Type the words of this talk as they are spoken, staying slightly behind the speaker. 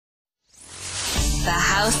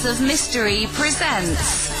House of Mystery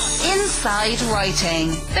presents Inside Writing,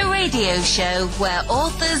 the radio show where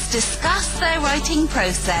authors discuss their writing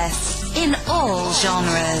process in all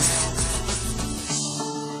genres.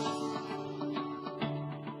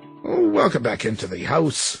 Welcome back into the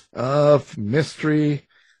House of Mystery.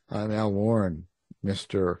 I'm Al Warren.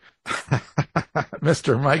 Mr.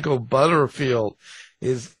 Michael Butterfield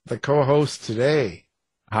is the co-host today.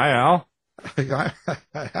 Hi, Al.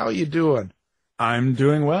 How are you doing? I'm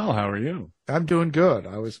doing well. How are you? I'm doing good.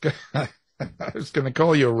 I was going to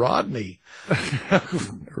call you Rodney.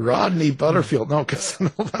 Rodney Butterfield. No, because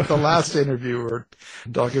the last interview we were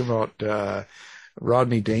talking about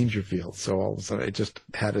Rodney Dangerfield. So all of a sudden, it just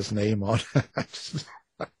had his name on it.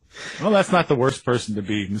 Well, that's not the worst person to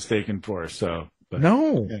be mistaken for. So, but,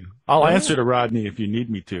 no, yeah. I'll answer to Rodney if you need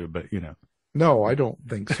me to, but No, I don't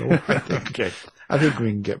think so. Okay. I think we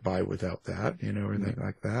can get by without that, everything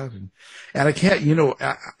like that. And I can't,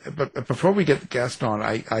 but before we get the guest on,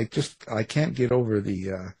 I can't get over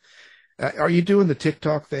the, are you doing the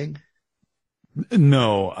TikTok thing?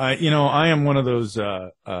 No, I am one of those,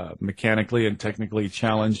 mechanically and technically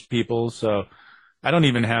challenged people. So I don't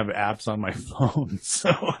even have apps on my phone. So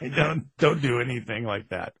I don't do anything like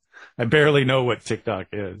that. I barely know what TikTok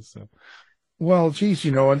is. So. Well, geez,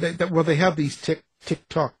 and they have these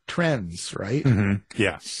TikTok trends, right? Mm-hmm.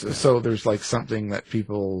 Yeah. So there's like something that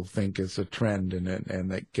people think is a trend and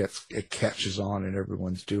it catches on and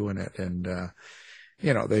everyone's doing it. And,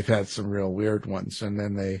 they've had some real weird ones. And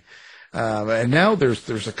then and now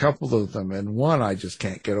there's a couple of them, and one I just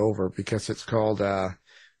can't get over because it's called,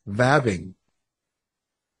 vabbing.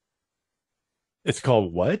 It's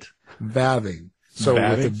called what? Vabbing. So vabbing?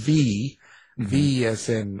 With a V. Mm-hmm. V as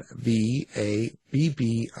in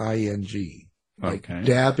VABBING. Like okay.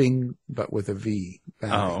 dabbing, but with a V.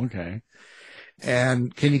 Vabbing. Oh, okay.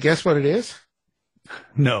 And can you guess what it is?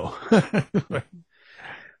 No.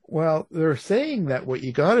 Well, they're saying that what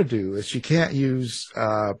you got to do is you can't use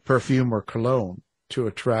perfume or cologne to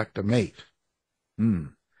attract a mate. Mm.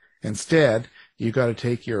 Instead, you got to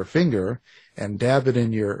take your finger and dab it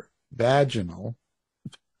in your vaginal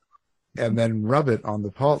and then rub it on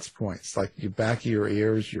the pulse points, like the back of your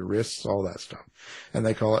ears, your wrists, all that stuff. And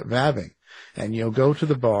they call it vabbing. And you'll go to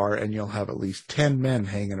the bar and you'll have at least 10 men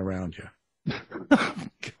hanging around you. Oh,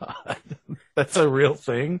 God. That's a real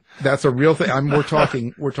thing? That's a real thing.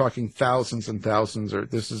 We're talking thousands and thousands, or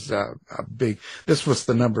this is this was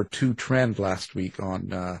the number 2 trend last week on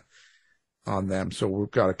them. So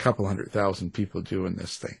we've got a couple 100,000 people doing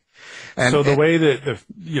this thing. And, so the way that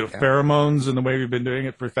pheromones and the way we've been doing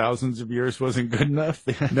it for thousands of years wasn't good enough?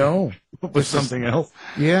 No. It was something else?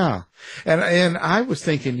 Yeah. And I was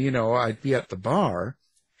thinking, I'd be at the bar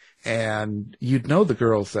and you'd know the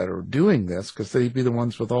girls that are doing this because they'd be the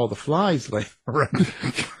ones with all the flies laying around.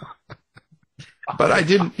 But I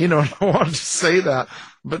didn't, I wanted to say that.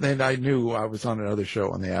 But then I knew I was on another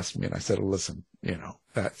show and they asked me and I said, listen,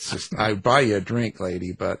 that's just, I'd buy you a drink,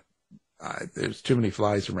 lady, but there's too many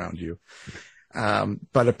flies around you.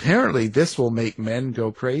 But apparently this will make men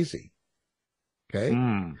go crazy. Okay.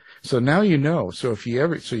 Mm. So now So if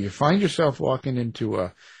you find yourself walking into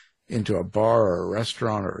a bar or a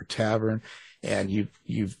restaurant or a tavern and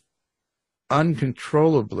you've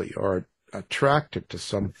uncontrollably are attracted to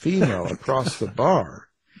some female across the bar,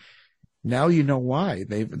 now you know why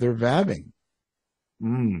they're vabbing.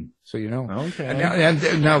 Mm. So Okay.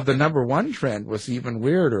 And now the number 1 trend was even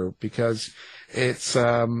weirder because it's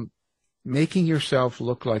making yourself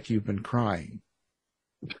look like you've been crying.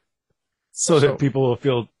 So that people will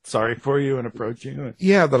feel sorry for you and approach you?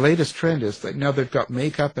 Yeah, the latest trend is that now they've got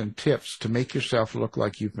makeup and tips to make yourself look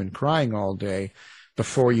like you've been crying all day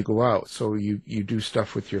before you go out. So you do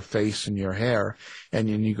stuff with your face and your hair, and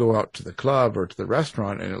then you go out to the club or to the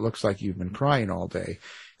restaurant, and it looks like you've been crying all day.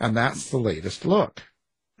 And that's the latest look.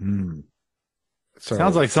 Mm. So,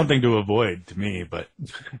 sounds like something to avoid to me, but...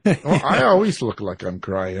 Well, I always look like I'm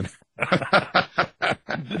crying.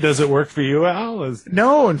 Does it work for you, Al?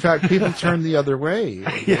 No, in fact, people turn the other way.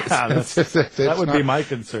 Yeah, that would be my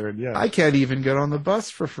concern, yeah. I can't even get on the bus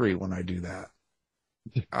for free when I do that.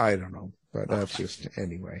 I don't know, but that's just,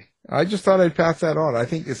 anyway. I just thought I'd pass that on. I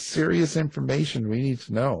think it's serious information we need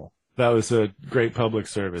to know. That was a great public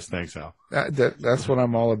service. Thanks, Al. That's what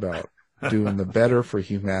I'm all about, doing the better for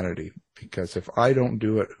humanity. Because if I don't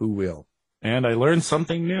do it, who will? And I learned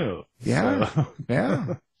something new. Yeah, so.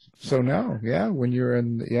 Yeah. So now, when you're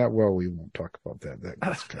well, we won't talk about that.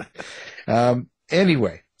 That's good.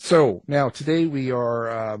 Anyway, so now today we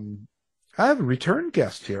are, I have a return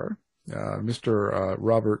guest here, Mr.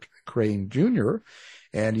 Robert Crane Jr.,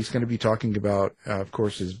 and he's going to be talking about, of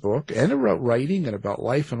course, his book and about writing and about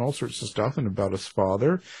life and all sorts of stuff and about his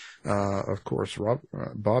father. Of course,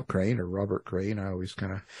 Bob Crane or Robert Crane. I always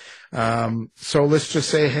kind of, so let's just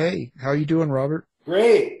say, hey, how you doing, Robert?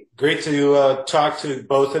 Great to talk to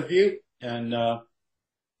both of you. And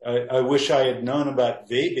I wish I had known about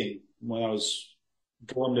vaping when I was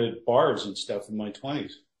going to bars and stuff in my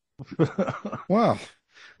 20s. Well,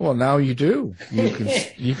 now you do.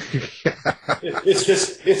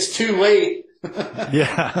 It's too late.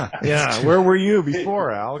 Yeah. Where were you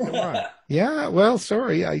before, Al? Come on. Yeah. Well,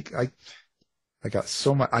 sorry. I got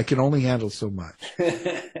so much. I can only handle so much.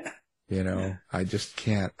 I just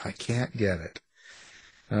can't. I can't get it.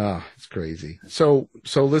 Oh, it's crazy. So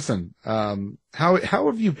listen, how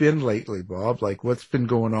have you been lately, Bob? Like, what's been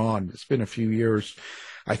going on? It's been a few years.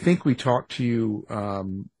 I think we talked to you,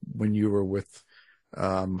 when you were with,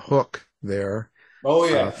 Hook there. Oh,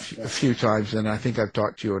 yeah. A few times. And I think I've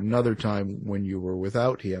talked to you another time when you were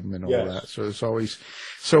without him and all that. So it's always,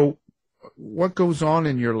 so what goes on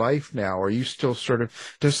in your life now? Are you still sort of,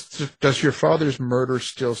 does your father's murder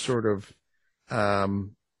still sort of,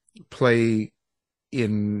 play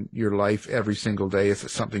in your life every single day? Is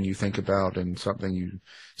it something you think about and something you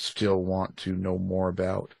still want to know more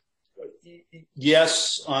about?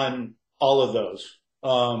 Yes, on all of those.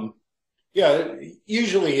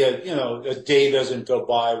 Usually, a day doesn't go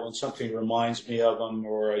by when something reminds me of him,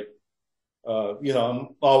 or I'm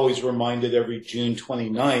always reminded every June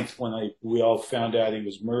 29th when we all found out he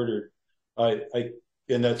was murdered. And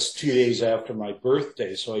that's 2 days after my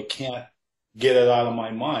birthday, so I can't get it out of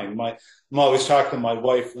my mind. I'm always talking to my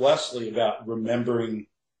wife, Leslie, about remembering,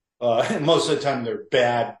 and most of the time they're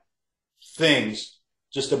bad things,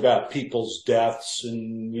 just about people's deaths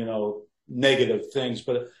and, negative things.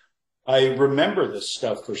 But I remember this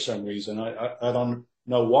stuff for some reason. I don't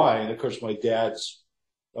know why. And of course, my dad's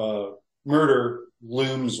murder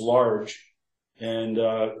looms large and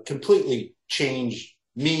completely changed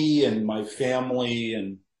me and my family.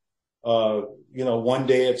 And, one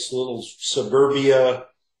day it's little suburbia,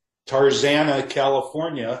 Tarzana,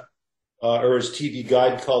 California, or as TV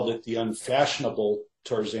Guide called it, the unfashionable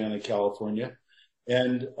Tarzana, California.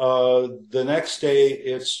 And the next day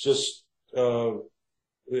it's just,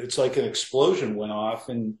 it's like an explosion went off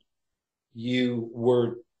and you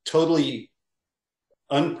were totally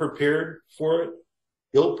unprepared for it,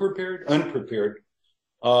 ill-prepared, unprepared,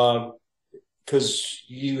 because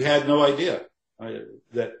you had no idea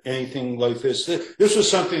that anything like this was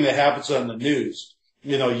something that happens on the news.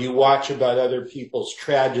 You watch about other people's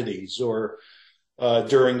tragedies or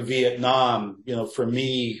during Vietnam, for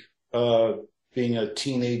me, being a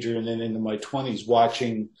teenager and then into my 20s,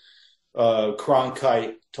 watching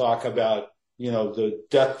Cronkite talk about, the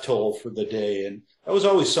death toll for the day. And that was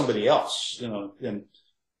always somebody else, and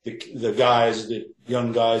the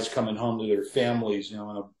young guys coming home to their families, in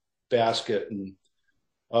a basket. And,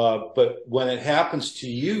 but when it happens to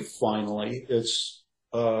you, finally, it's,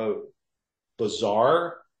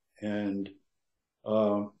 bizarre. And,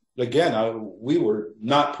 again, we were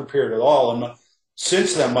not prepared at all. And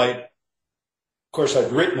since then, of course,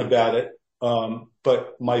 I've written about it.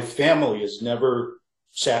 But my family has never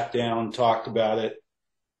sat down, talked about it.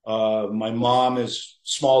 My mom is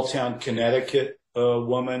small town Connecticut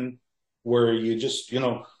woman where you just,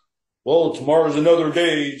 well, tomorrow's another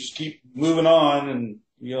day. You just keep moving on and,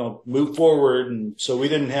 move forward. And so we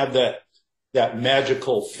didn't have that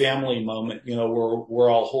magical family moment, where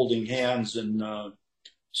we're all holding hands and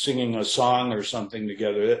singing a song or something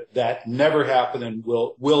together. That never happened and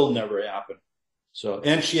will never happen. So,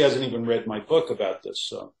 and she hasn't even read my book about this.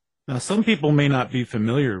 So now, some people may not be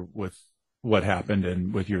familiar with what happened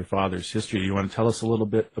and with your father's history. You want to tell us a little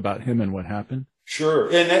bit about him and what happened?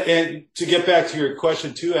 Sure. And to get back to your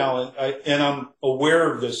question too, Alan, and I'm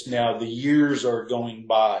aware of this now, the years are going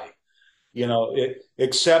by,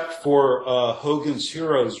 except for Hogan's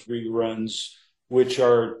Heroes reruns, which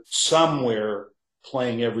are somewhere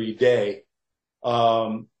playing every day.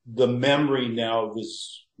 The memory now of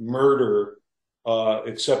his murder,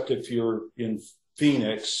 except if you're in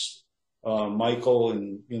Phoenix, Michael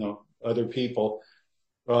and, other people,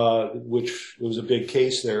 which was a big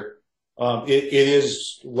case there. It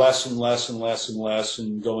is less and less and less and less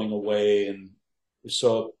and going away. And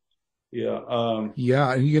so, yeah.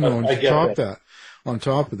 And, on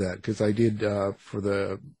top of that, because I did, for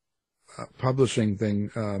the publishing thing,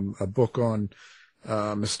 a book on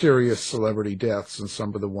mysterious celebrity deaths and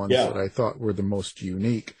some of the ones that I thought were the most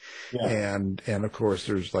unique. Yeah. And of course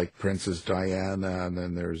there's like Princess Diana and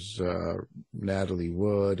then there's Natalie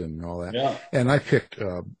Wood and all that. Yeah. And I picked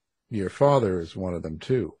your father as one of them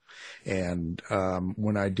too. And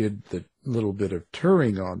when I did the little bit of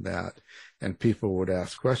touring on that, and people would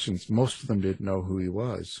ask questions, most of them didn't know who he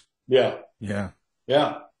was. Yeah. Yeah.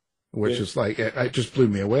 Yeah. Which is like, it just blew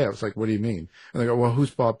me away. I was like, what do you mean? And they go, well, who's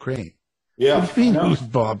Bob Crane? Yeah. What do you mean, who's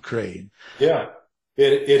Bob Crane? Yeah.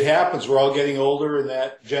 It happens. We're all getting older in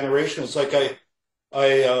that generation. It's like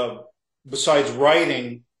I besides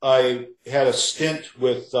writing, I had a stint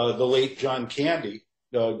with the late John Candy,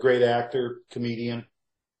 a great actor, comedian.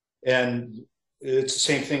 And it's the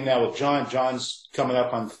same thing now with John. John's coming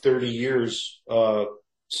up on 30 years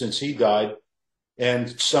since he died.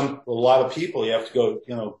 And a lot of people, you have to go,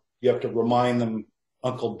 you have to remind them,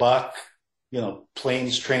 Uncle Buck,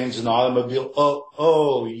 planes, trains, and automobile.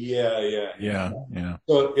 Oh, yeah. Yeah.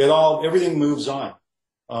 So everything moves on.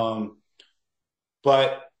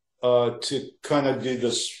 But to kind of do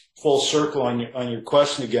this full circle on your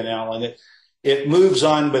question again, Alan, it moves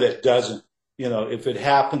on, but it doesn't. If it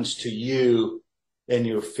happens to you and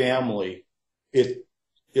your family, it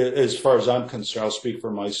as far as I'm concerned, I'll speak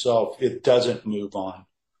for myself, it doesn't move on.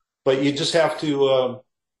 But you just have to,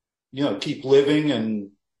 keep living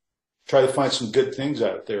and try to find some good things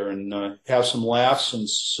out there and have some laughs and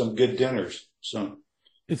some good dinners. So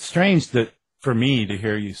it's strange that for me to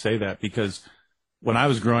hear you say that, because when I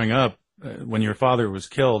was growing up, when your father was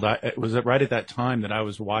killed, it was right at that time that I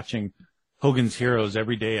was watching Hogan's Heroes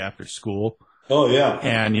every day after school. Oh, yeah.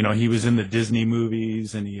 And, he was in the Disney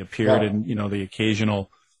movies and he appeared in, the occasional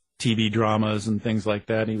TV dramas and things like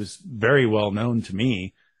that. He was very well known to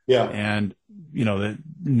me. Yeah. And, the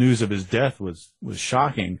news of his death was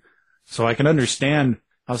shocking. So I can understand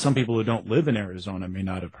how some people who don't live in Arizona may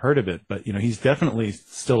not have heard of it, but, he's definitely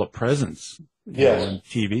still a presence on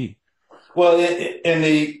TV. Well,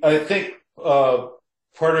 I think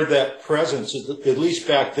part of that presence, at least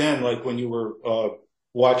back then, like when you were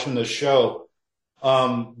watching the show,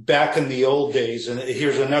 back in the old days, and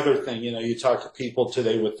here's another thing, you talk to people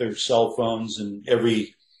today with their cell phones and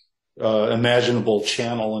every imaginable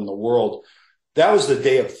channel in the world. That was the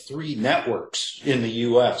day of 3 networks in the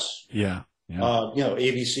U.S. Yeah.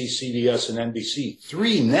 ABC, CBS, and NBC.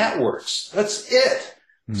 3 networks. That's it.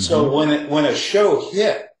 Mm-hmm. So when a show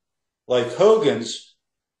hit, like Hogan's,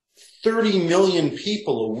 30 million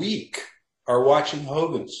people a week are watching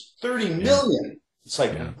Hogan's. 30 million. It's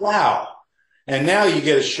like, wow. And now you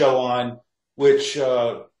get a show on which,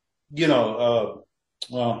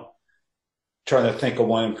 trying to think of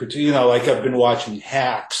one in particular, like I've been watching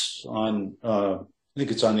Hacks on, I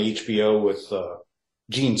think it's on HBO with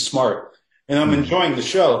Gene Smart. And I'm enjoying the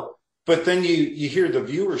show. But then you hear the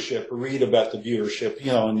viewership or read about the viewership,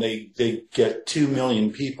 and they get 2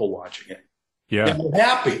 million people watching it. Yeah. And they're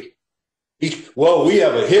happy. We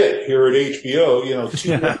have a hit here at HBO,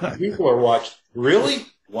 2 million people are watching. Really?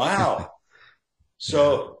 Wow.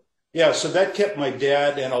 So that kept my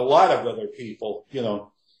dad and a lot of other people,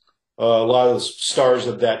 a lot of the stars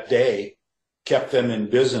of that day kept them in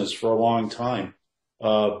business for a long time.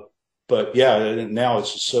 But now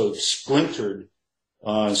it's just so splintered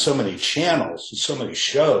on so many channels and so many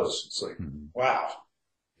shows. It's like, wow.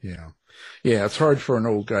 Yeah. Yeah, it's hard for an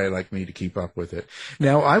old guy like me to keep up with it.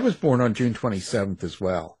 Now, I was born on June 27th as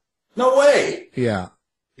well. No way. Yeah.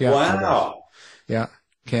 Wow. Yeah.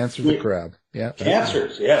 Cancer the crab. Yeah.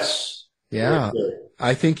 Cancers, yes. Yeah.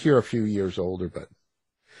 I think you're a few years older, but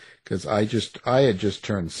because I had just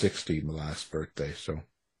turned 60 my last birthday, so.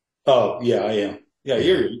 Oh, yeah, I am. Yeah,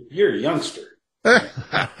 you're a youngster.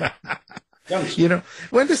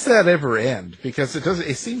 When does that ever end? Because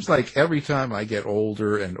it seems like every time I get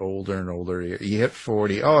older and older and older, you hit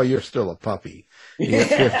 40, oh, you're still a puppy. You hit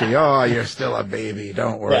 50, oh, you're still a baby.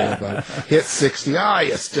 Don't worry about it. Hit 60, oh,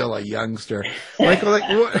 you're still a youngster. Like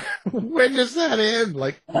what, when does that end?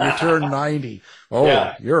 Like you turn 90.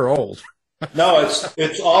 Oh, you're old. No,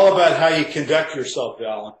 it's all about how you conduct yourself,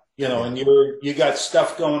 Alan. And you got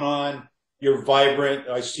stuff going on. You're vibrant.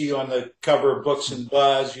 I see you on the cover of Books and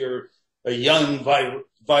Buzz. You're a young,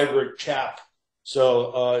 vibrant chap.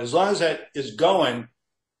 So as long as that is going,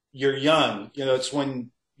 you're young. It's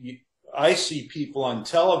when I see people on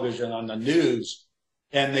television, on the news,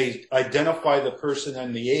 and they identify the person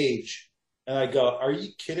and the age. And I go, are you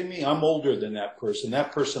kidding me? I'm older than that person.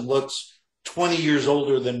 That person looks 20 years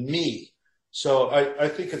older than me. So I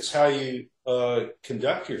think it's how you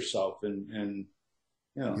conduct yourself and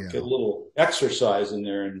get a little exercise in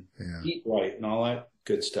there and eat right and all that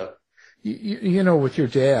good stuff. With your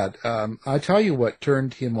dad, I tell you what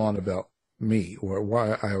turned him on about me, or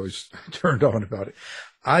why I was turned on about it.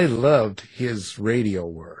 I loved his radio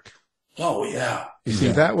work. Oh yeah. You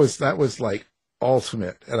see, that was like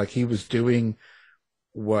ultimate. Like he was doing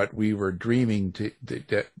what we were dreaming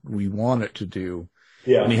that we wanted to do.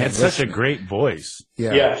 Yeah. And he had such a great voice.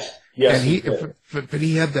 Yeah. Yes. Yes. And but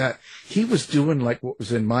he had that, he was doing like what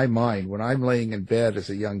was in my mind when I'm laying in bed as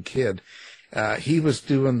a young kid. He was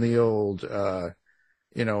doing the old,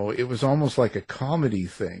 it was almost like a comedy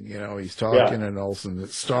thing. He's talking and all of a sudden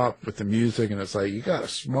it stopped with the music and it's like, you got to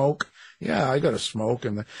smoke. Yeah, I got to smoke.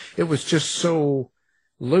 And it was just so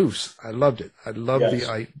loose. I loved it. I loved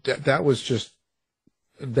that was just,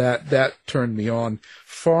 that turned me on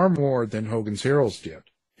far more than Hogan's Heroes did.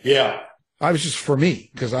 Yeah. I was just, for me,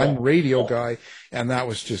 because I'm a radio guy, and that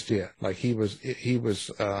was just it. Like he was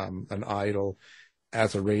an idol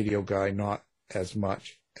as a radio guy, not as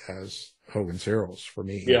much as Hogan's Heroes for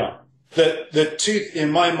me. Yeah. The two,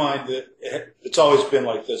 in my mind, it's always been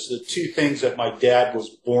like this. The two things that my dad was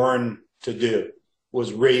born to do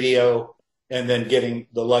was radio and then getting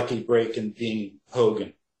the lucky break and being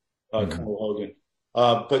Hogan, Colonel Hogan.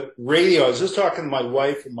 But radio, I was just talking to my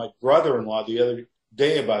wife and my brother-in-law the other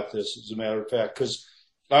day about this, as a matter of fact, because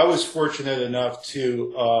I was fortunate enough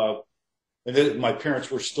to, my parents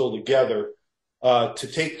were still together, to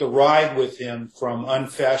take the ride with him from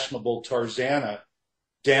unfashionable Tarzana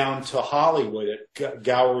down to Hollywood at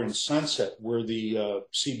Gower and Sunset, where the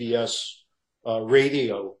CBS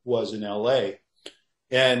radio was in L.A.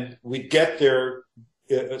 And we'd get there.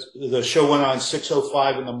 The show went on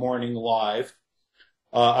 6:05 in the morning live.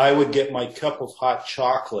 I would get my cup of hot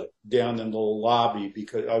chocolate down in the lobby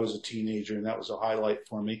because I was a teenager and that was a highlight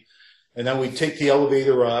for me. And then we'd take the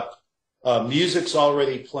elevator up. Music's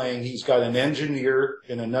already playing. He's got an engineer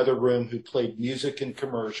in another room who played music and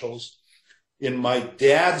commercials. In my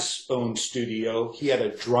dad's own studio, he had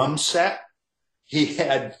a drum set. He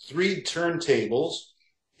had 3 turntables.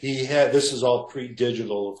 This is all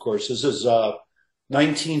pre-digital, of course. This is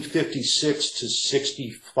 1956 to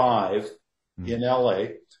 65. In LA.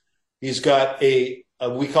 He's got we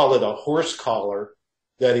call it a horse collar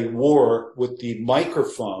that he wore with the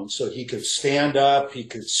microphone so he could stand up, he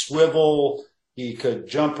could swivel, he could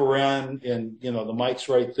jump around, and the mic's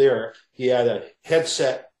right there. He had a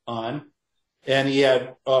headset on and he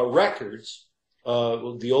had records,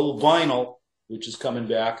 the old vinyl, which is coming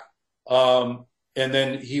back. And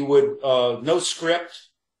then he would, no script,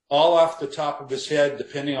 all off the top of his head,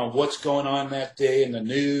 depending on what's going on that day in the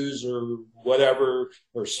news or whatever,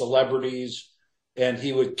 or celebrities. And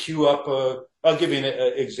he would cue up I'll give you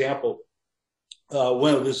an example.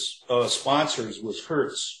 One of his sponsors was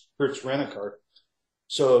Hertz Rent-A-Car.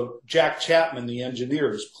 So Jack Chapman, the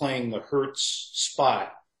engineer, is playing the Hertz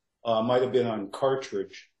spot. Might have been on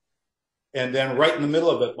cartridge. And then right in the middle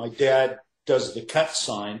of it, my dad does the cut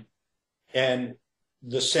sign and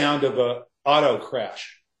the sound of a auto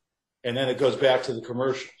crash. And then it goes back to the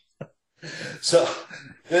commercial. So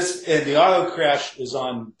and the auto crash is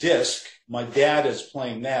on disc. My dad is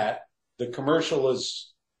playing that. The commercial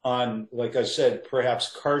is on, like I said,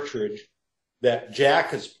 perhaps cartridge that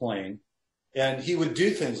Jack is playing. And he would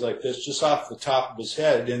do things like this just off the top of his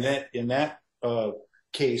head. And in that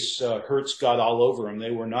case, Hertz got all over him.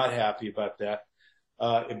 They were not happy about that.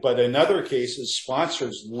 But in other cases,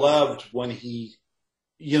 sponsors loved when he,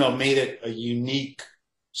 made it a unique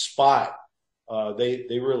spot.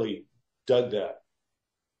 They really dug that.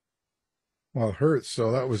 Well, Hertz.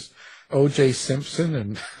 So that was O.J. Simpson,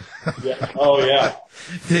 and yeah. Oh yeah,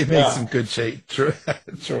 they made some good choice.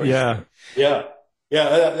 Yeah.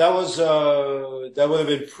 That was that would have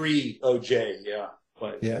been pre O.J. Yeah,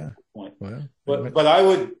 but yeah. Point. Well, but I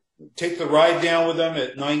would take the ride down with them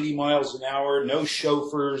at 90 miles an hour. No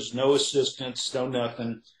chauffeurs, no assistants, no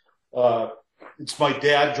nothing. It's my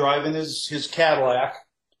dad driving his Cadillac.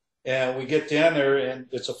 And we get down there, and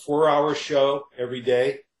it's a 4-hour show every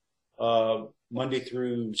day, Monday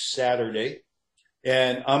through Saturday.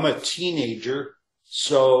 And I'm a teenager,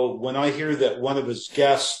 so when I hear that one of his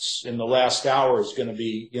guests in the last hour is going to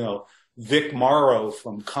be, Vic Morrow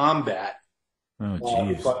from Combat,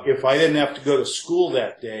 if I didn't have to go to school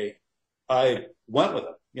that day, I went with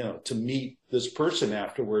him, to meet this person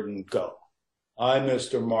afterward and go, "Hi,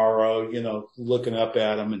 Mr. Morrow," looking up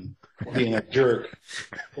at him and being a jerk.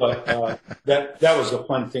 But that was a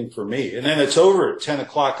fun thing for me. And then it's over at 10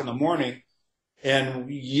 o'clock in the morning, and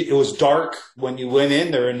it was dark when you went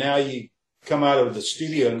in there, and now you come out of the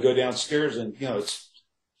studio and go downstairs, and it's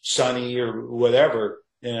sunny or whatever,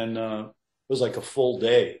 and it was like a full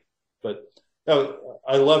day. But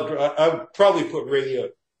I would probably put radio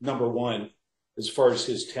number 1 as far as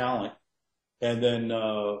his talent, and then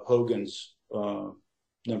Hogan's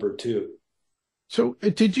number 2. So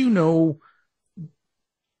did you know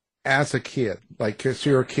as a kid, like, 'cause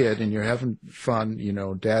you're a kid and you're having fun,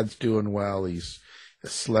 dad's doing well, he's a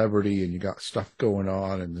celebrity and you got stuff going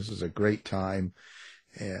on and this is a great time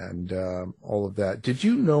and all of that. Did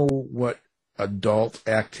you know what adult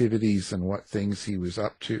activities and what things he was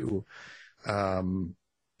up to in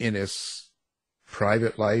his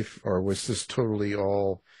private life, or was this totally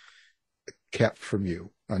all kept from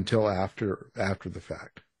you until after the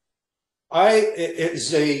fact?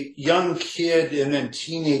 As a young kid and then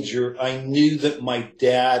teenager, I knew that my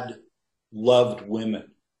dad loved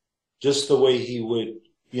women, just the way he would,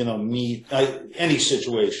 meet any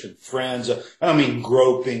situation, friends. I don't mean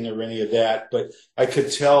groping or any of that, but I could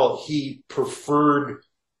tell he preferred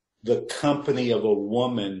the company of a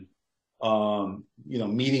woman,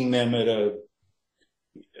 meeting them at a,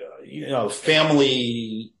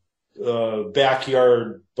 family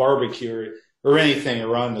backyard barbecue or anything,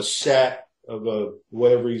 or on the set of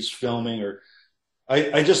whatever he's filming, or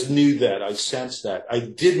I just knew that. I sensed that. I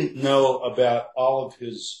didn't know about all of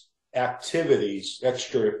his activities,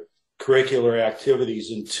 extracurricular activities,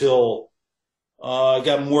 until I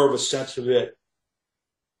got more of a sense of it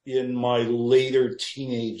in my later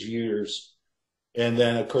teenage years. And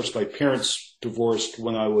then, of course, my parents divorced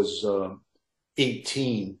when I was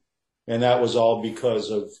 18, and that was all because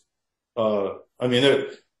of,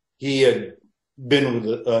 he had been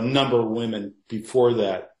with a number of women before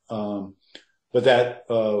that, but that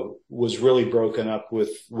was really broken up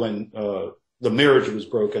with when the marriage was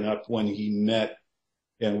broken up when he met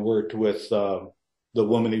and worked with the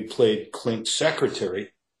woman who played Clint's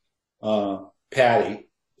secretary, Patty,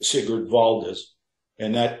 Sigrid Valdez,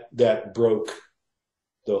 and that broke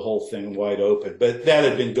the whole thing wide open. But that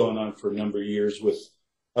had been going on for a number of years with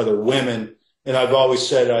other women, and I've always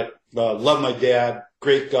said I love my dad,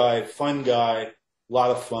 great guy, fun guy, a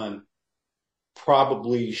lot of fun.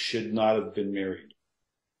 Probably should not have been married.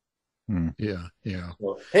 Yeah.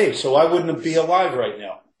 So I wouldn't be alive right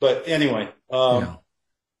now. But anyway, and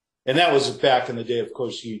that was back in the day. Of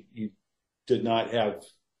course, you did not have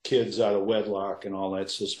kids out of wedlock and all that,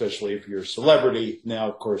 so especially if you're a celebrity. Now,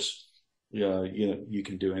 of course, you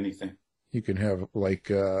can do anything. You can have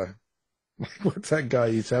like what's that guy?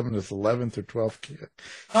 He's having his 11th or 12th kid.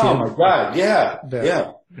 Oh my God!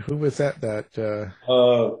 Yeah. Who was that?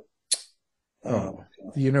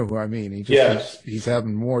 You know who I mean. He's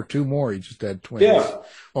having two more. He just had twins. Yeah.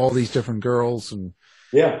 All these different girls and.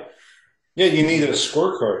 Yeah. You needed a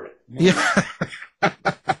scorecard. Yeah.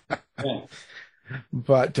 Yeah.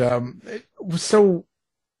 But so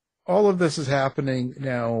all of this is happening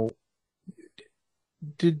now.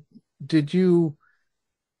 Did you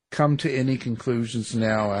come to any conclusions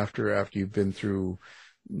now after you've been through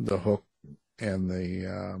The Hook and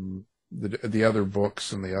the other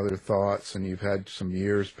books and the other thoughts, and you've had some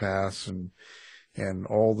years pass and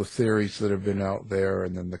all the theories that have been out there,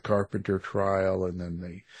 and then the Carpenter trial, and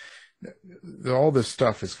then all this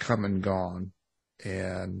stuff has come and gone,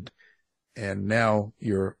 and now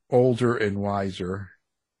you're older and wiser,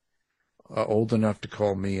 old enough to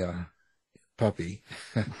call me a puppy.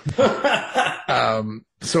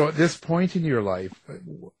 So at this point in your life,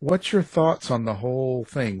 what's your thoughts on the whole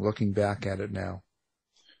thing, looking back at it now?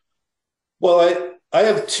 Well, I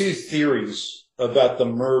have two theories about the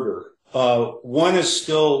murder. One is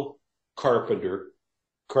still Carpenter.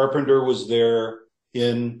 Carpenter was there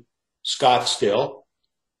in Scottsdale,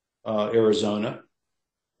 Arizona.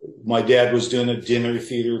 My dad was doing a dinner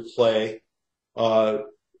theater play.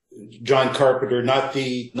 John Carpenter, not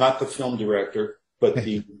the film director, but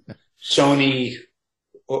the Sony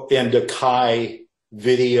and Akai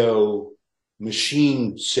video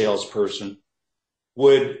machine salesperson,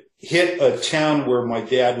 would hit a town where my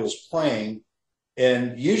dad was playing,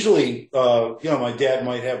 and usually, my dad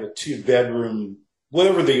might have a 2-bedroom,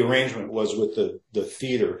 whatever the arrangement was with the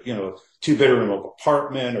theater, 2-bedroom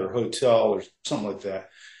apartment or hotel or something like that.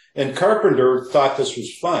 And Carpenter thought this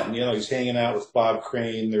was fun. He's hanging out with Bob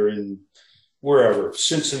Crane. They're in wherever,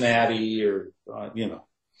 Cincinnati or,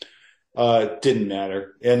 didn't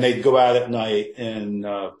matter. And they'd go out at night and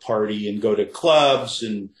party and go to clubs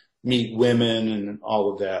and meet women and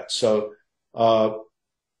all of that. So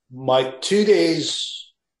my 2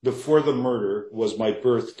 days before the murder was my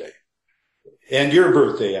birthday. And your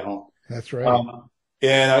birthday, Alan. That's right.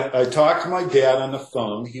 And I talked to my dad on the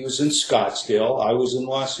phone. He was in Scottsdale. I was in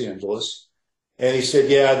Los Angeles. And he said,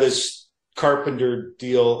 yeah, this Carpenter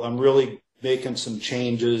deal, I'm really making some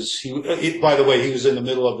changes. By the way, he was in the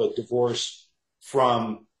middle of a divorce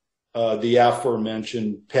from the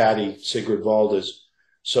aforementioned Patty, Sigrid Valdez.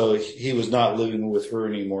 So he was not living with her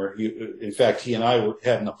anymore. In fact, he and I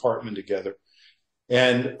had an apartment together.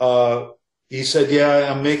 And he said,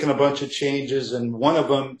 yeah, I'm making a bunch of changes, and one of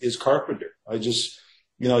them is Carpenter. He's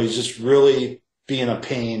just really being a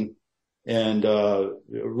pain and a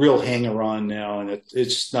real hanger-on now, and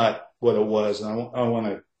it's not what it was. And I want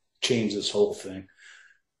to change this whole thing.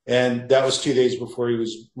 And that was 2 days before he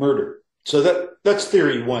was murdered. So that's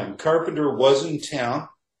theory one. Carpenter was in town.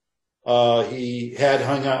 He had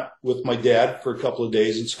hung out with my dad for a couple of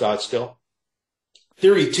days in Scottsdale.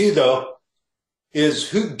 Theory two, though, is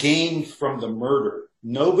who gained from the murder.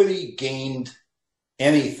 Nobody gained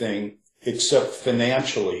anything except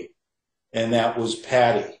financially, and that was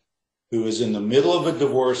Patty, who was in the middle of a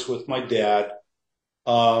divorce with my dad.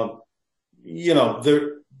 My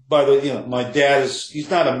dad he's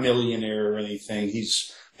not a millionaire or anything.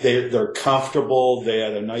 They're comfortable. They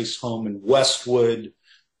had a nice home in Westwood,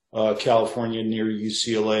 California, near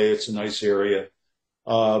UCLA. It's a nice area.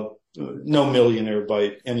 No millionaire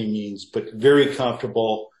by any means, but very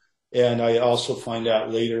comfortable. And I also find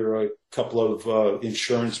out later a couple of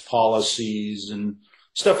insurance policies and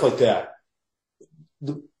stuff like that.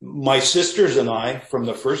 My sisters and I, from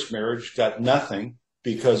the first marriage, got nothing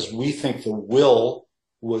because we think the will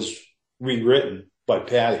was rewritten by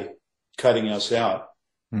Patty, cutting us out.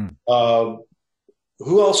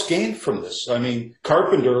 Who else gained from this? I mean,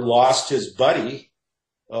 Carpenter lost his buddy,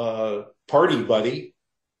 party buddy.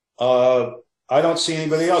 I don't see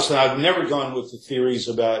anybody else. And I've never gone with the theories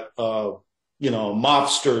about, a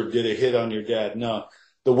mobster did a hit on your dad. No,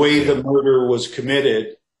 the way the murder was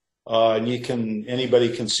committed, and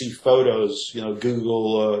anybody can see photos,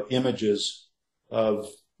 Google images of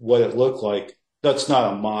what it looked like. That's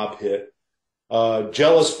not a mob hit.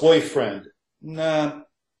 Jealous boyfriend. Nah,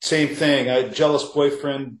 same thing. A jealous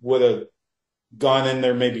boyfriend would have gone in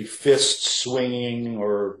there, maybe fist swinging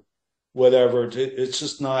or whatever. It's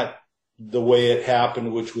just not the way it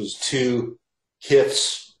happened, which was 2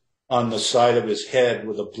 hits on the side of his head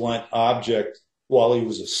with a blunt object while he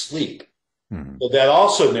was asleep. Mm-hmm. But that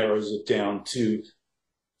also narrows it down to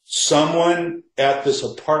someone at this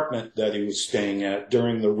apartment that he was staying at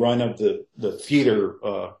during the run of the theater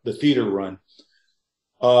run.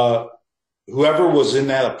 Whoever was in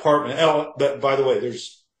that apartment. Oh, by the way,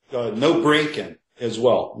 there's no break-in as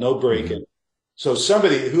well. No break-in. Mm-hmm. So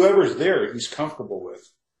whoever's there, he's comfortable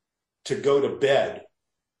with, to go to bed,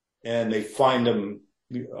 and they find him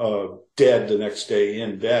dead the next day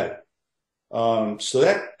in bed. So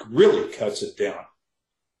that really cuts it down.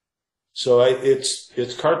 So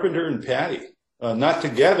it's Carpenter and Patty, not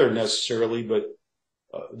together necessarily, but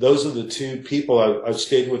those are the 2 people I've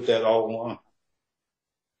stayed with that all along.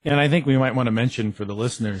 And I think we might want to mention for the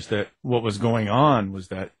listeners that what was going on was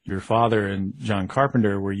that your father and John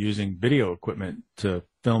Carpenter were using video equipment to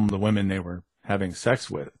film the women they were having sex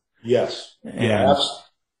with. Yes. And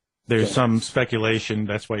there's some speculation.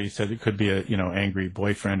 That's why you said it could be a, angry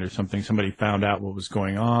boyfriend or something. Somebody found out what was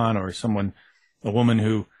going on, or a woman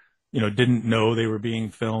who, didn't know they were being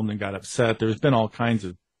filmed and got upset. There's been all kinds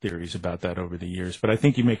of theories about that over the years. But I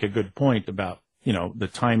think you make a good point about, the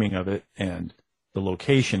timing of it and the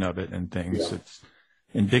location of it and things. Yeah. It's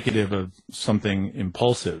indicative of something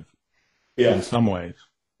impulsive in some ways.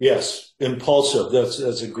 Yes, impulsive.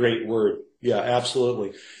 That's a great word. Yeah,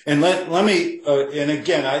 absolutely. And let me, and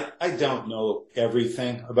again, I don't know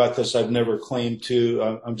everything about this. I've never claimed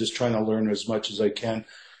to. I'm just trying to learn as much as I can.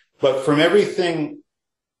 But from everything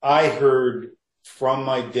I heard from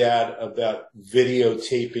my dad about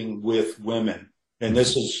videotaping with women, and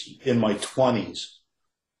this is in my 20s.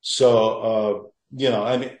 So,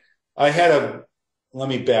 let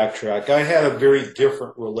me backtrack. I had a very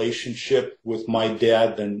different relationship with my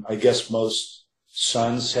dad than I guess most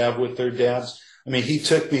sons have with their dads. I mean, he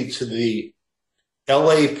took me to the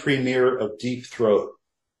LA premiere of Deep Throat.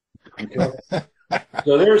 Okay?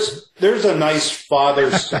 So there's a nice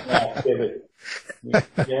father-son activity.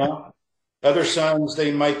 Yeah. Other sons,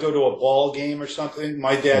 they might go to a ball game or something.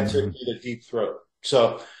 My dad took me to Deep Throat.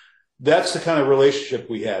 So that's the kind of relationship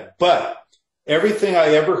we had. But everything I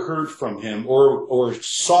ever heard from him or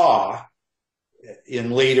saw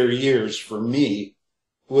in later years for me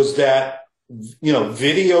was that,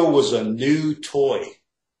 video was a new toy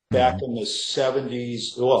back in the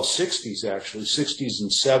 70s, 60s actually, 60s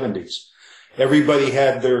and 70s. Everybody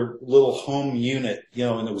had their little home unit,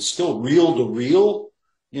 and it was still reel to reel,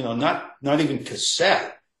 not even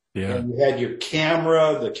cassette. Yeah. And you had your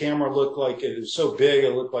camera. The camera looked like it was so big,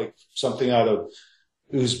 it looked like something out of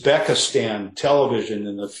Uzbekistan television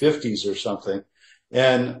in the 50s or something.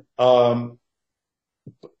 And,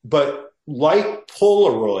 but like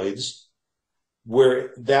Polaroids,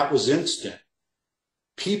 where that was instant,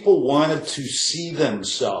 people wanted to see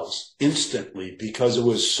themselves instantly because it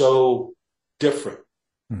was so different.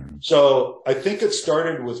 So I think it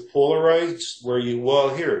started with Polaroids where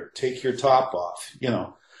here, take your top off,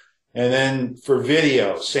 and then for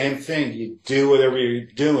video, same thing. You do whatever you're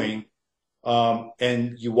doing,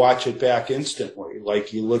 and you watch it back instantly,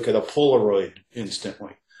 like you look at a Polaroid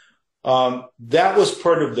instantly. That was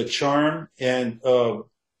part of the charm. And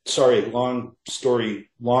long story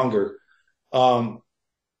longer.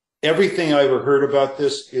 Everything I ever heard about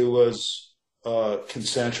this, it was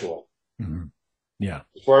consensual. Mm-hmm. Yeah.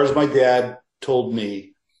 As far as my dad told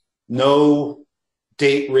me, no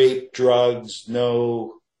date rape, drugs,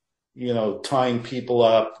 no, tying people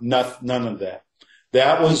up, none of that.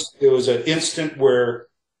 It was an instant where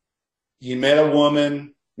you met a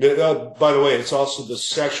woman. By the way, it's also the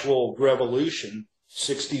sexual revolution,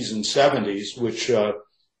 60s and 70s, which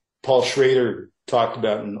Paul Schrader talked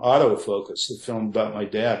about in Autofocus, the film about my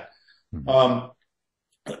dad. Mm-hmm.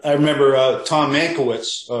 I remember Tom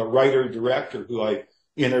Mankiewicz, a writer-director who I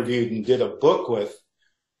interviewed and did a book with.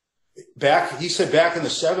 He said back in the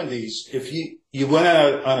 70s, if you went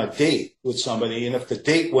out on a date with somebody, and if the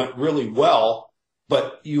date went really well,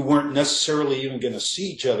 but you weren't necessarily even going to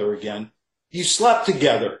see each other again, you slept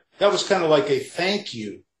together. That was kind of like a thank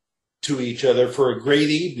you to each other for a great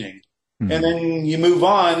evening. Mm-hmm. And then you move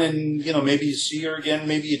on and, maybe you see her again,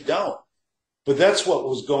 maybe you don't. But that's what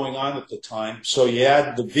was going on at the time. So you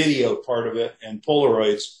add the video part of it and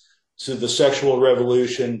Polaroids to the sexual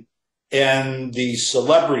revolution and the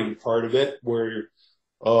celebrity part of it, where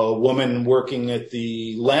a woman working at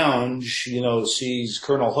the lounge, sees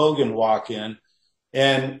Colonel Hogan walk in,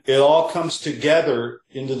 and it all comes together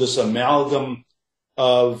into this amalgam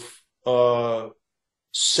of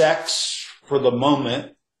sex for the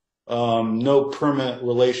moment, no permanent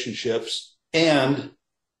relationships, and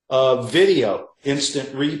video, instant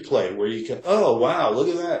replay, where you can, oh, wow, look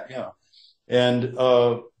at that. And,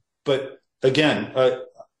 but again,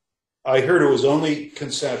 I heard it was only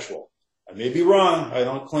consensual. I may be wrong. I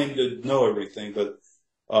don't claim to know everything, but,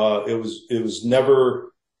 it was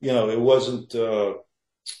never, it wasn't,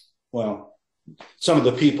 some of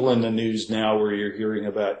the people in the news now where you're hearing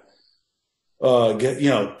about,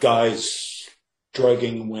 guys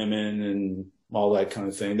drugging women and all that kind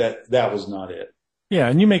of thing. That was not it. Yeah,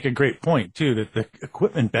 and you make a great point, too, that the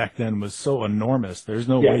equipment back then was so enormous. There's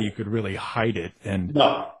no way you could really hide it and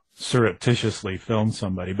surreptitiously film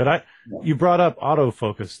somebody. But you brought up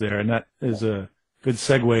autofocus there, and that is a good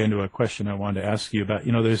segue into a question I wanted to ask you about.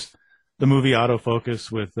 There's the movie Autofocus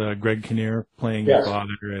with Greg Kinnear playing your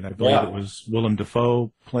father, and I believe it was Willem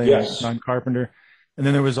Dafoe playing John Carpenter. And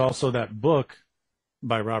then there was also that book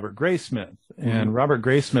by Robert Graysmith. And Robert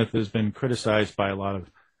Graysmith has been criticized by a lot of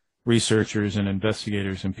researchers and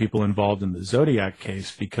investigators and people involved in the Zodiac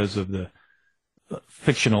case because of the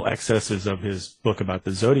fictional excesses of his book about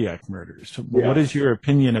the Zodiac murders. What is your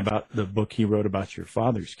opinion about the book he wrote about your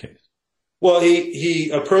father's case? Well,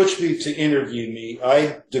 he approached me to interview me.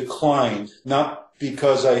 I declined, not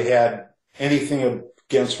because I had anything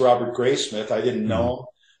against Robert Graysmith. I didn't know him.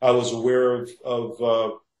 I was aware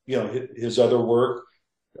of his other work.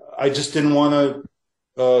 I just didn't want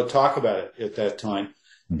to talk about it at that time.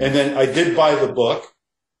 And then I did buy the book,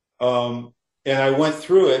 and I went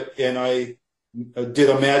through it, and I did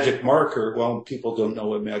a magic marker. Well, people don't know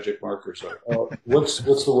what magic markers are. What's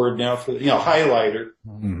the word now for highlighter?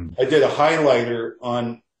 I did a highlighter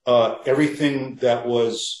on everything that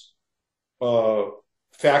was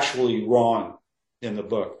factually wrong in the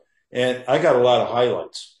book, and I got a lot of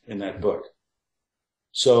highlights in that book.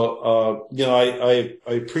 So I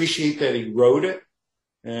appreciate that he wrote it.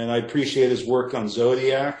 And I appreciate his work on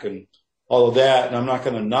Zodiac and all of that. And I'm not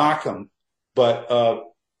going to knock him, but a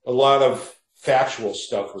lot of factual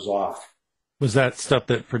stuff was off. Was that stuff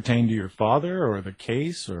that pertained to your father or the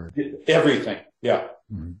case or everything? Yeah.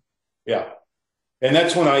 Mm-hmm. Yeah. And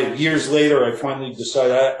that's when years later, I finally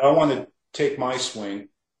decided I want to take my swing.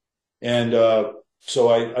 And so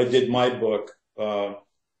I did my book,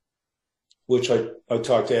 which I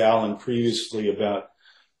talked to Alan previously about.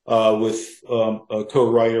 With a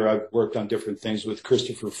co-writer, I've worked on different things with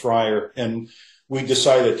Christopher Fryer, and we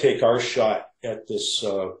decided to take our shot at this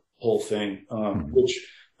whole thing, which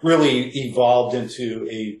really evolved into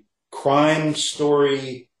a crime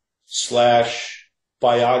story /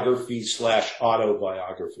 biography /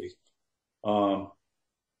 autobiography.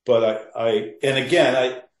 But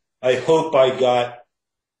I hope I got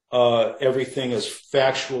everything as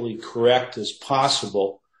factually correct as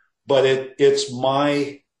possible, but it's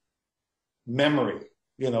my memory,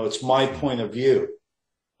 it's my point of view.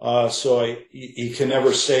 So you can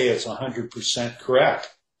never say it's 100% correct,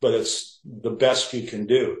 but it's the best you can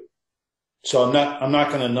do. So I'm not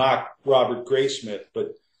going to knock Robert Graysmith,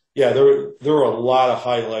 but yeah, there were a lot of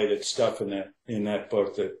highlighted stuff in that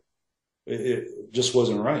book that it just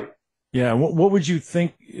wasn't right. Yeah. What would you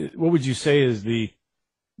think? What would you say is the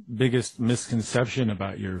biggest misconception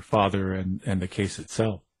about your father and the case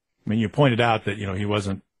itself? I mean, you pointed out that, he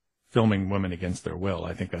wasn't filming women against their will.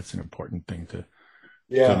 I think that's an important thing to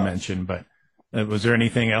mention. But was there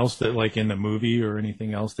anything else that, like in the movie, or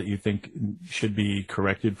anything else that you think should be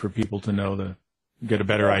corrected for people to know, to get a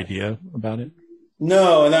better idea about it?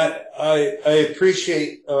 No, and I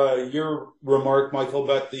appreciate your remark, Michael,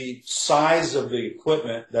 about the size of the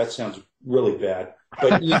equipment. That sounds really bad,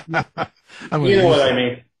 but you know what I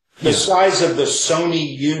mean. The size of the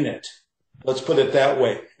Sony unit. Let's put it that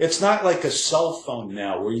way. It's not like a cell phone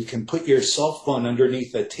now where you can put your cell phone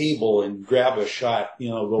underneath a table and grab a shot,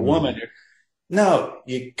 of a woman. No,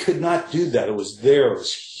 you could not do that. It was there. It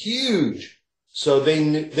was huge. So they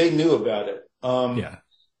knew about it.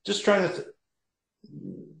 Just trying to.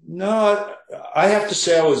 No, I have to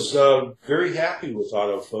say I was very happy with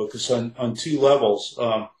autofocus on two levels.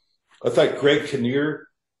 I thought Greg Kinnear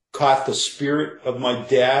caught the spirit of my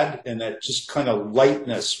dad, and that just kind of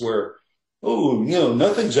lightness where,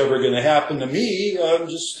 nothing's ever going to happen to me.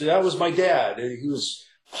 That was my dad. He was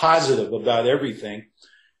positive about everything.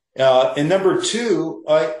 And number two,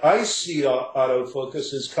 I see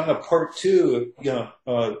autofocus as kind of part two.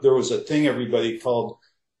 There was a thing everybody called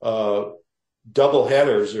double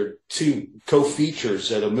headers, or two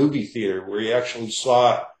co-features at a movie theater where you actually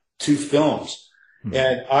saw two films.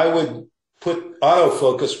 And I would put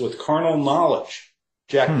autofocus with Carnal Knowledge,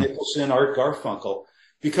 Jack Nicholson, Art Garfunkel,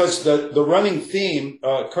 because the running theme,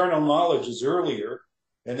 Carnal Knowledge is earlier,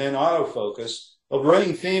 and then autofocus. A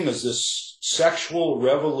running theme is this sexual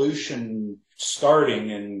revolution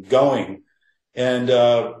starting and going. And,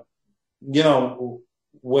 back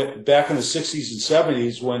in the 60s and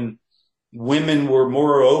 70s, when women were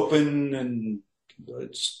more open and,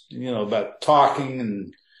 about talking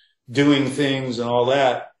and doing things and all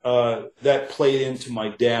that, that played into my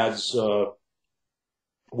dad's,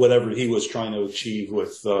 whatever he was trying to achieve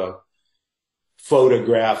with,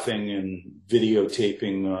 photographing and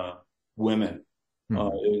videotaping, women,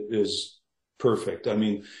 is perfect. I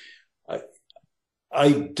mean,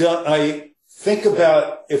 I think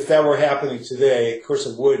about if that were happening today. Of course,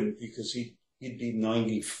 it wouldn't, because he'd be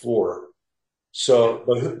 94. So,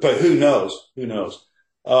 but who knows? Who knows?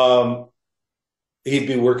 He'd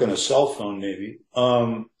be working a cell phone, maybe.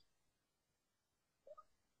 I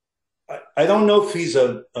don't know if he's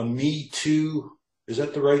a Me Too. Is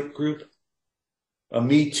that the right group? A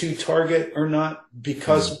Me Too target or not,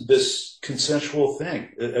 because of this consensual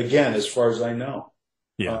thing. Again, as far as I know,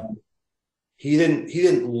 he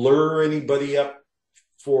didn't lure anybody up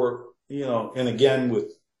for, and again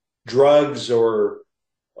with drugs or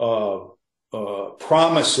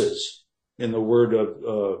promises, in the word of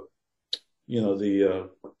the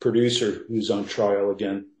producer who's on trial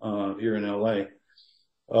again here in LA.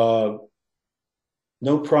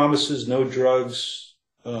 No promises, no drugs.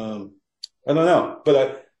 I don't know,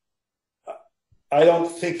 but I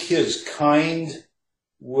don't think his kind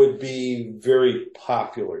would be very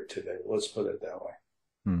popular today. Let's put it that way.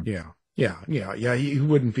 Yeah. He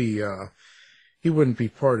wouldn't be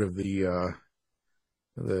part of the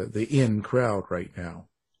in crowd right now.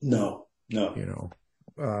 No.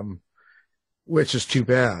 Which is too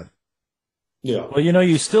bad. Yeah. Well,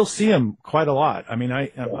 you still see him quite a lot. I mean,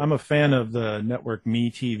 I'm a fan of the network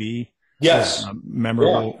MeTV. Yes.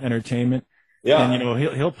 Memorable entertainment. Yeah. And,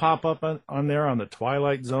 he'll pop up on there on the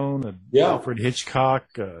Twilight Zone, Alfred Hitchcock,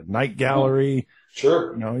 Night Gallery.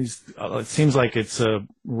 Sure. It seems like it's a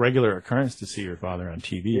regular occurrence to see your father on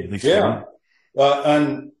TV, at least. Yeah.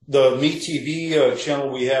 On the MeTV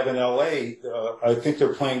channel we have in LA, I think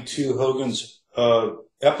they're playing two Hogan's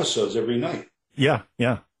episodes every night. Yeah.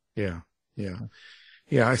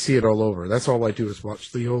 I see it all over. That's all I do is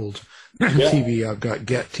watch the old TV. I've got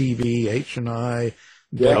Get TV, H&I,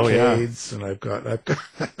 Decades, and I've got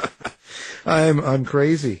I'm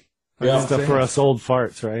crazy. Yeah. Stuff for us old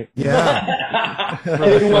farts, right? Yeah. I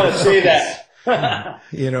didn't want to say that.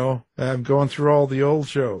 I'm going through all the old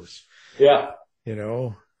shows. Yeah.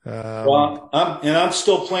 Well, I'm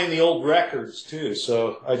still playing the old records too,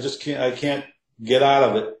 so I can't get out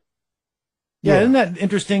of it. Yeah, isn't that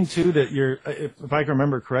interesting too? That if I can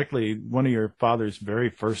remember correctly, one of your father's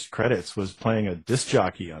very first credits was playing a disc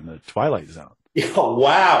jockey on the Twilight Zone. Oh,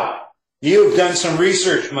 wow, you've done some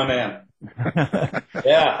research, my man.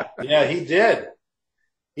 Yeah, he did,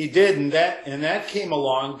 and that came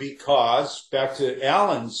along because, back to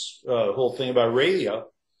Alan's whole thing about radio,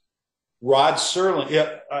 Rod Serling.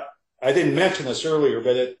 Yeah, I didn't mention this earlier,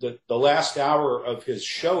 but at the last hour of his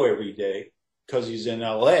show every day, because he's in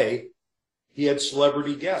LA, he had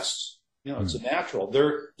celebrity guests. You know, it's a natural.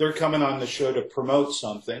 They're coming on the show to promote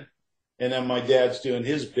something, and then my dad's doing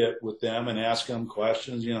his bit with them and asking them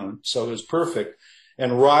questions. You know, so it was perfect.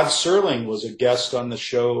 And Rod Serling was a guest on the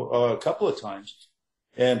show a couple of times,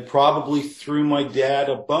 and probably threw my dad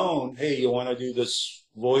a bone. Hey, you want to do this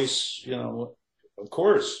voice? You know, of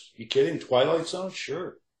course. You kidding? Twilight Zone?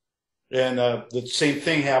 Sure. And the same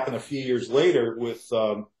thing happened a few years later with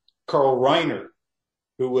Carl Reiner,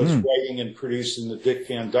 who was writing and producing the Dick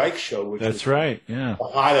Van Dyke Show, which That's right. Yeah. the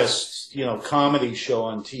hottest, you know, comedy show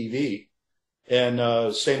on TV.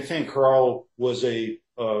 And same thing, Carl was a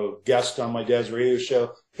guest on my dad's radio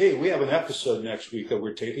show. Hey, we have an episode next week that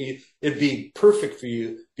we're taping. It'd be perfect for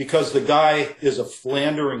you because the guy is a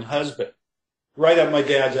philandering husband, right up my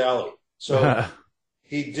dad's alley. So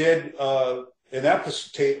he did an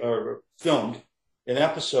episode, or filmed an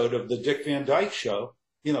episode of the Dick Van Dyke Show,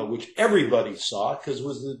 you know, which everybody saw because it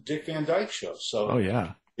was the Dick Van Dyke Show. So, Oh,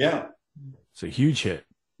 yeah. yeah. It's a huge hit.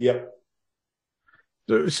 Yep.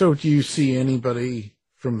 So do you see anybody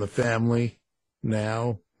from the family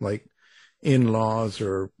now, like in-laws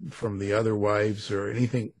or from the other wives or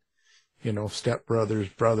anything, you know,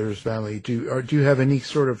 stepbrothers, brothers, family? Do you have any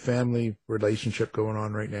sort of family relationship going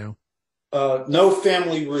on right now? No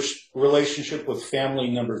family relationship with family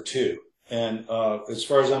number two. And as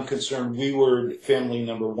far as I'm concerned, we were family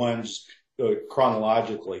number one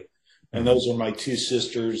chronologically. And those are my two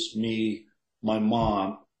sisters, me, my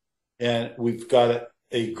mom. And we've got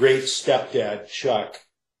a great stepdad, Chuck,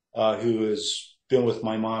 who has been with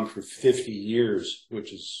my mom for 50 years,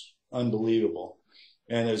 which is unbelievable,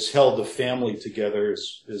 and has held the family together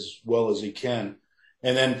as well as he can.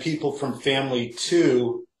 And then people from family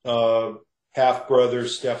two, half-brother,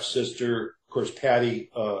 stepsister, of course, Patty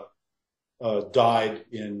died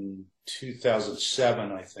in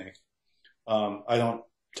 2007, I think. I don't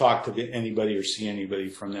talk to anybody or see anybody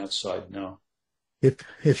from that side, no.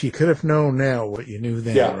 If you could have known now what you knew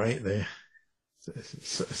then, Yeah. right?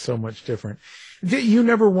 So much different. You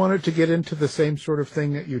never wanted to get into the same sort of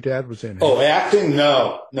thing that your dad was in? Oh, acting?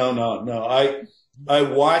 No. I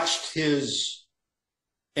watched his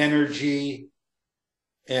energy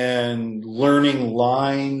and learning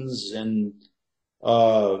lines, and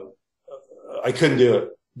I couldn't do it,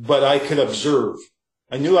 but I could observe.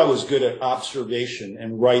 I knew I was good at observation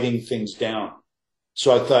and writing things down.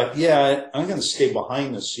 So I thought, yeah, I'm going to stay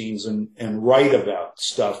behind the scenes and write about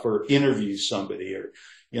stuff or interview somebody, or,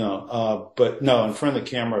 you know, but no, in front of the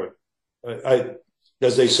camera,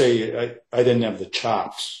 as they say, I didn't have the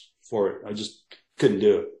chops for it. I just couldn't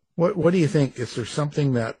do it. What do you think? Is there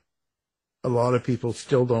something that a lot of people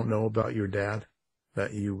still don't know about your dad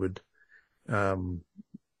that you would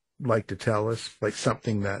like to tell us? Like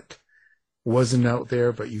something that wasn't out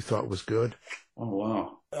there but you thought was good? Oh,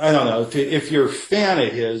 wow. I don't know. If you're a fan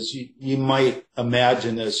of his, you might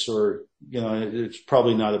imagine this, or, you know, it's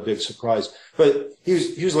probably not a big surprise. But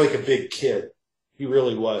he was like a big kid. He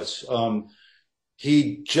really was.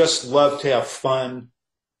 He just loved to have fun,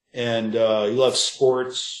 and he loved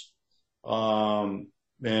sports. We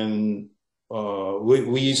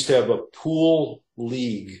used to have a pool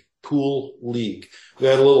league. We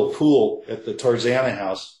had a little pool at the Tarzana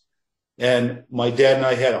house, and my dad and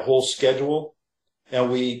I had a whole schedule. And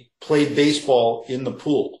we played baseball in the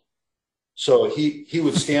pool. So he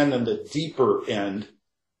would stand on the deeper end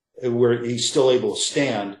where he's still able to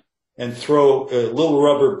stand and throw a little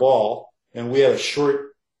rubber ball. And we had a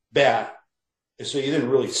short bat. So you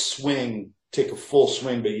didn't really take a full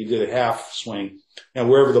swing, but you did a half swing. And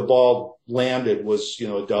wherever the ball landed was, you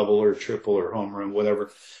know, a double or a triple or home run,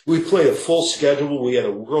 whatever. We played a full schedule. We had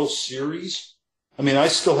a World Series. I mean, I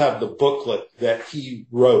still have the booklet that he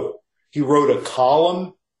wrote. He wrote a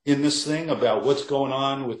column in this thing about what's going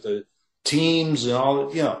on with the teams and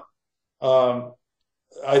all, you know.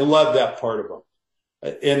 I love that part of him.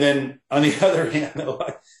 And then on the other hand,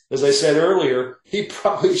 as I said earlier, he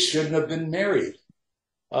probably shouldn't have been married.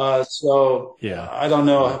 So Yeah. I don't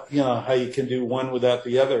know, you know, how you can do one without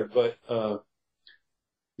the other, but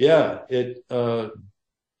yeah,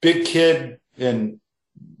 big kid and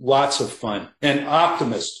lots of fun and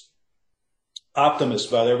optimist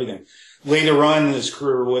about everything. Later on in his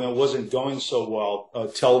career, when it wasn't going so well,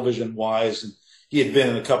 television-wise, and he had been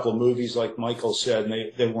in a couple of movies, like Michael said,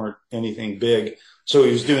 and they weren't anything big. So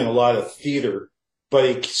he was doing a lot of theater, but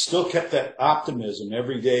he still kept that optimism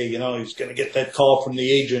every day. You know, he was going to get that call from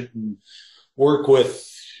the agent and work with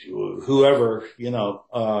whoever, you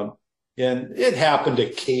know. And it happened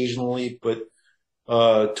occasionally, but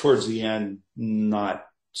towards the end, not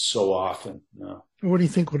so often. No. What do you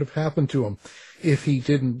think would have happened to him if he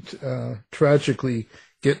didn't tragically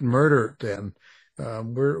get murdered then?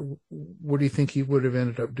 What do you think he would have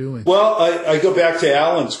ended up doing? Well, I go back to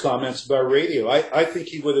Alan's comments about radio. I think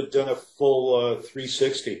he would have done a full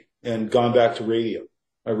 360 and gone back to radio.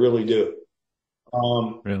 I really do.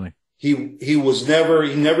 Really? He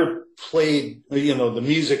never played, the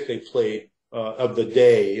music they played of the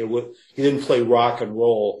day. He didn't play rock and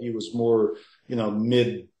roll. He was more,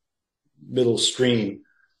 middle stream.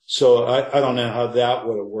 So I don't know how that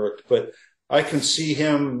would have worked, but I can see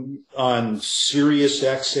him on Sirius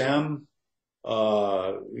XM,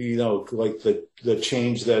 like the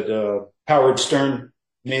change that Howard Stern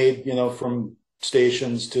made, from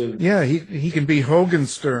stations to. Yeah, he can be Hogan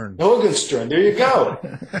Stern. Hogan Stern, there you go.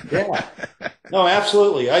 Yeah. No,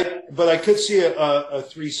 absolutely. But I could see a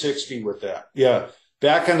 360 with that. Yeah.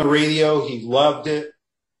 Back on the radio, he loved it.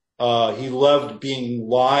 He loved being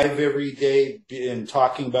live every day and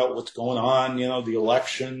talking about what's going on, the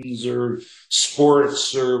elections or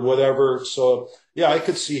sports or whatever. So, yeah, I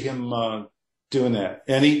could see him doing that.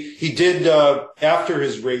 And he did, after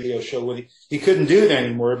his radio show, when he couldn't do it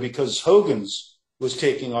anymore because Hogan's was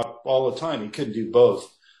taking up all the time. He couldn't do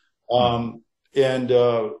both.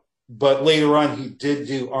 But later on, he did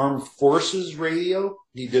do Armed Forces radio.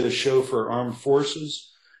 He did a show for Armed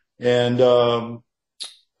Forces. And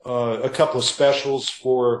a couple of specials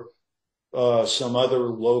for some other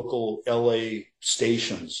local LA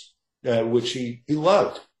stations, which he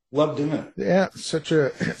loved doing it. Yeah, such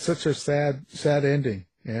a sad ending,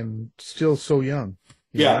 and still so young.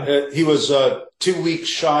 Yeah, he was 2 weeks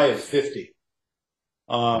shy of 50.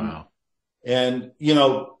 Wow. And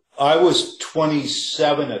I was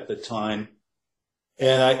 27 at the time,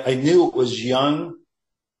 and I knew it was young.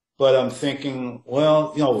 But I'm thinking,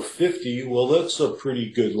 50, well, that's a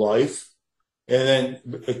pretty good life. And then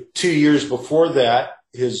 2 years before that,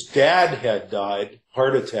 his dad had died,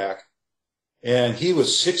 heart attack, and he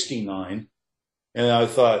was 69. And I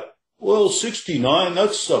thought, 69,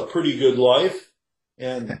 that's a pretty good life.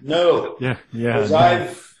 And no, because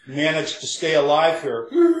I've managed to stay alive here.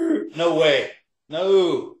 No way.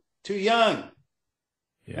 No, too young.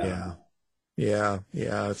 Yeah,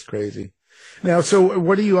 it's crazy. Now, so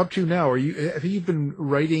what are you up to now? Have you been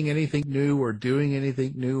writing anything new or doing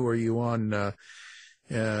anything new? Are you on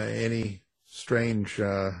any strange?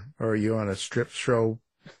 Or are you on a strip show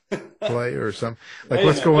play or something? Like,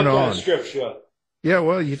 what's going on? Strip show. Yeah,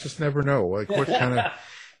 well, you just never know. Like, what kind of,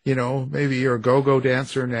 maybe you're a go-go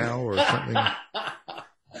dancer now or something.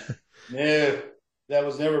 No, that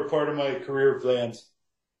was never part of my career plans.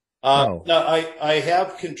 No, I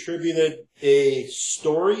have contributed a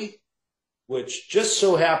story which just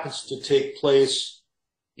so happens to take place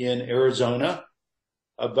in Arizona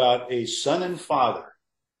about a son and father.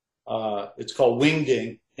 It's called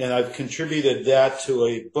Wingding, and I've contributed that to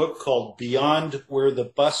a book called Beyond Where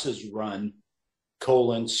the Buses Run,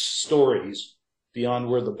 stories,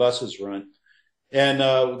 Beyond Where the Buses Run. And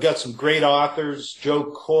we've got some great authors,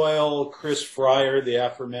 Joe Coyle, Chris Fryer, the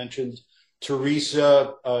aforementioned,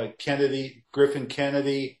 Teresa Griffin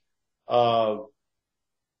Kennedy,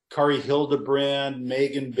 Kari Hildebrand,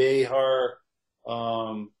 Megan Behar,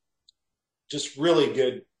 just really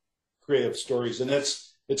good creative stories. And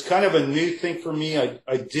it's kind of a new thing for me.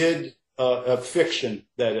 I did a fiction,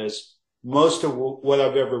 that is. Most of what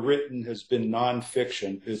I've ever written has been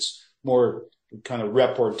nonfiction. It's more kind of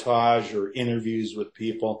reportage or interviews with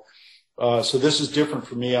people. So this is different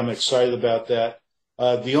for me. I'm excited about that.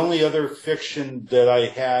 The only other fiction that I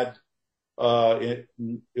had, it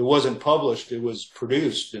wasn't published, it was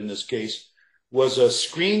produced in this case, was a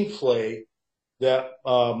screenplay that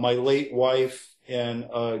my late wife and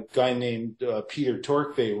a guy named Peter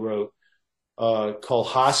Torkvey wrote called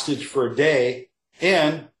Hostage for a Day,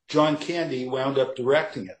 and John Candy wound up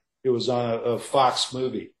directing it. It was on a Fox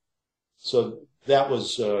movie. So that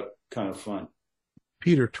was kind of fun.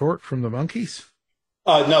 Peter Tork from the Monkees?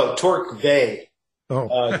 No, Torkvey. Oh.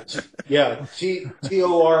 Torkvei,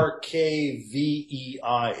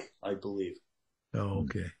 I believe. Oh,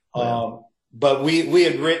 okay. But we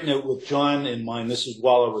had written it with John in mind. This is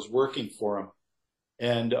while I was working for him.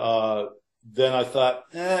 And then I thought,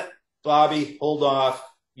 Bobby, hold off.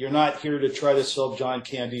 You're not here to try to sell John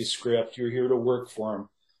Candy's script. You're here to work for him.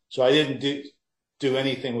 So I didn't do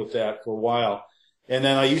anything with that for a while. And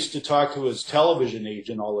then I used to talk to his television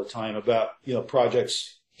agent all the time about,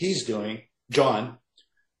 projects he's doing, John.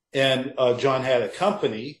 And John had a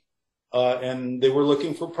company, and they were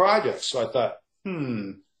looking for projects. So I thought,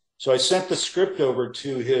 So I sent the script over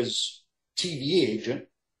to his TV agent.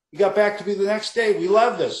 He got back to me the next day. We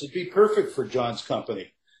love this. It'd be perfect for John's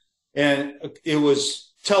company. And it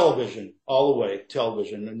was television all the way,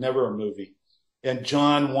 television, and never a movie. And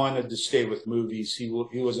John wanted to stay with movies. He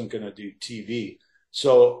wasn't going to do TV.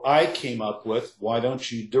 So I came up with, why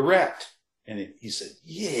don't you direct? And he said,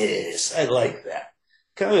 yes, I like that.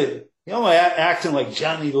 Kind of, acting like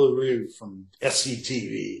Johnny LaRue from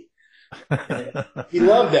SCTV. He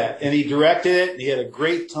loved that. And he directed it. And he had a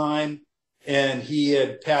great time. And he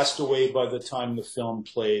had passed away by the time the film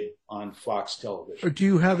played on Fox television. Do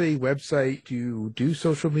you have a website? Do you do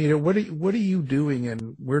social media? What are you doing,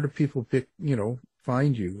 and where do people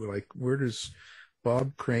find you? Like, where does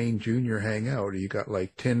Bob Crane Jr. hang out? You got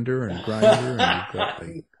like Tinder and Grindr, and you got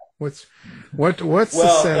like what's the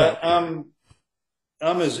setup? I'm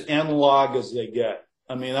as analog as they get.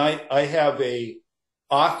 I mean, I have a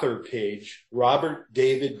author page, Robert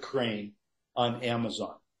David Crane, on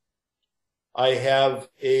Amazon. I have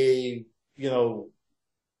a, your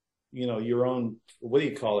own, what do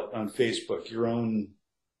you call it on Facebook? Your own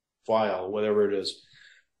file, whatever it is,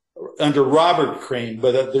 under Robert Crane,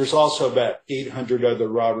 but there's also about 800 other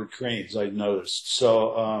Robert Cranes I noticed.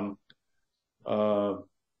 So, but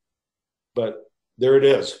there it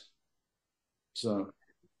is. So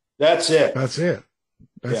that's it. That's it.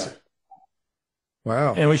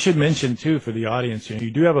 Wow. And we should mention, too, for the audience,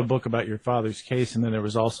 you do have a book about your father's case, and then there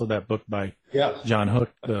was also that book by John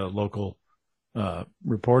Hook, the local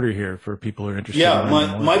reporter here, for people who are interested. Yeah,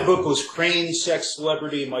 my book was Crane, Sex,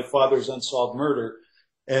 Celebrity, My Father's Unsolved Murder.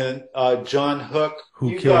 And John Hook.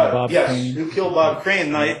 Who killed Bob Crane. Who killed Bob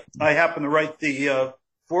Crane. And I happen to write the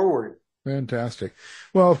foreword. Fantastic.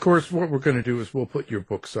 Well, of course, what we're going to do is we'll put your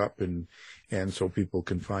books up, and so people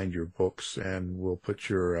can find your books, and we'll put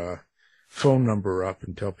your phone number up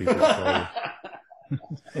and tell people to call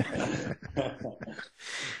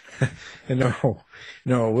you.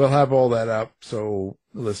 No, we'll have all that up so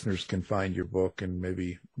listeners can find your book and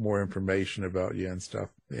maybe more information about you and stuff.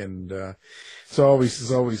 And it's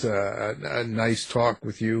always a nice talk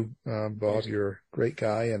with you, Bob. You're a great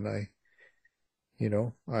guy, and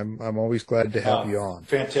I'm always glad to have you on.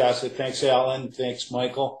 Fantastic. Thanks, Alan. Thanks,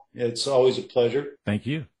 Michael. It's always a pleasure. Thank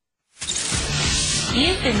you.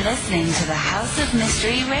 You've been listening to the House of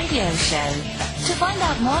Mystery radio show. To find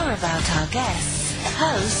out more about our guests,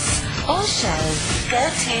 hosts, or shows, go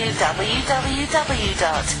to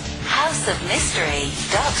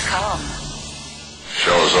www.houseofmystery.com.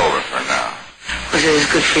 Show's over for now. Was it as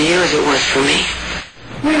good for you as it was for me?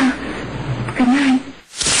 Yeah. Good night.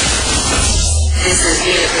 This has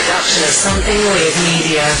been a production of Something Weird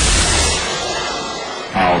Media.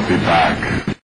 I'll be back.